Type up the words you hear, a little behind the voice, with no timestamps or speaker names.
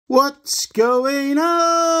What's going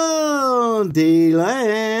on,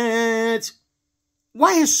 D-lads?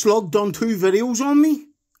 Why has Slug done 2 videos on me?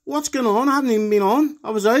 What's going on? I haven't even been on. I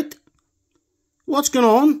was out. What's going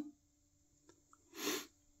on?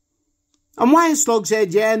 And why has Slug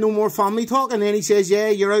said, yeah, no more family talk? And then he says, yeah,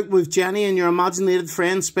 you're out with Jenny and your imaginated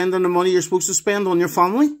friends spending the money you're supposed to spend on your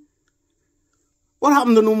family. What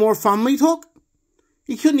happened to no more family talk?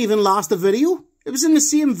 He couldn't even last a video. It was in the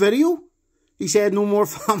same video. He said no more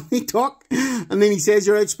family talk. And then he says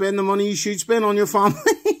you're out spending the money you should spend on your family.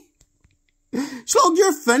 Slug,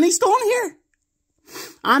 you're finished on here.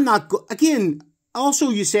 I'm not... Again,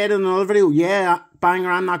 also you said in another video, yeah,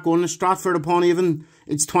 banger, I'm not going to Stratford-upon-Avon.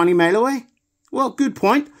 It's 20 mile away. Well, good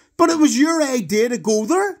point. But it was your idea to go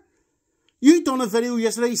there. You done a video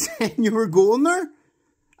yesterday saying you were going there.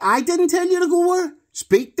 I didn't tell you to go there.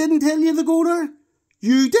 Speak didn't tell you to go there.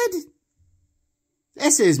 You did.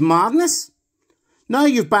 This is madness. Now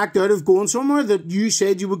you've backed out of going somewhere that you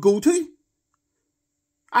said you would go to.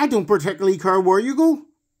 I don't particularly care where you go.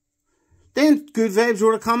 Then Good Vibes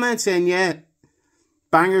wrote a comment saying, yeah,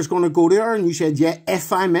 Banger's going to go there. And you said, yeah,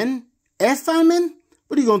 if I'm in. If I'm in?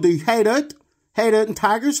 What are you going to do? Hide out? Hide out in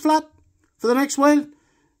Tiger's Flat for the next while?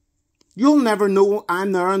 You'll never know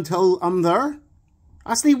I'm there until I'm there.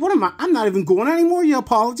 Actually, what am I? I'm not even going anymore. You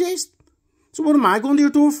apologised. So what am I going to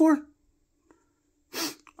your door for?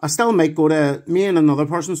 I still might go to... Me and another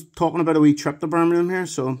person's talking about a wee trip to Birmingham here,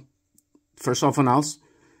 so... For something else.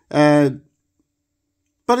 But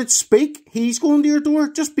it's Speak. He's going to your door.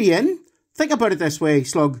 Just be in. Think about it this way,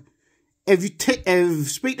 Slug. If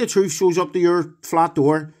Speak the Truth shows up to your flat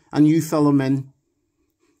door and you fill him in,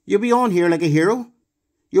 you'll be on here like a hero.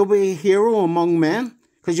 You'll be a hero among men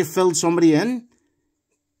because you filled somebody in.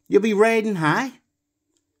 You'll be riding high.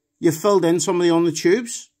 You filled in somebody on the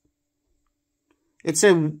tubes. It's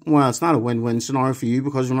not a win-win scenario for you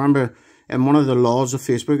because remember, in one of the laws of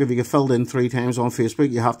Facebook, if you get filled in 3 times on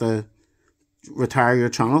Facebook, you have to retire your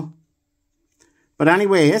channel. But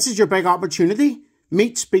anyway, this is your big opportunity.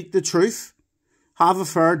 Meet Speak the Truth. Have a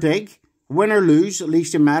fair dig. Win or lose, at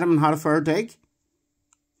least you met him and had a fair dig.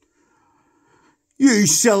 You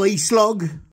silly slug.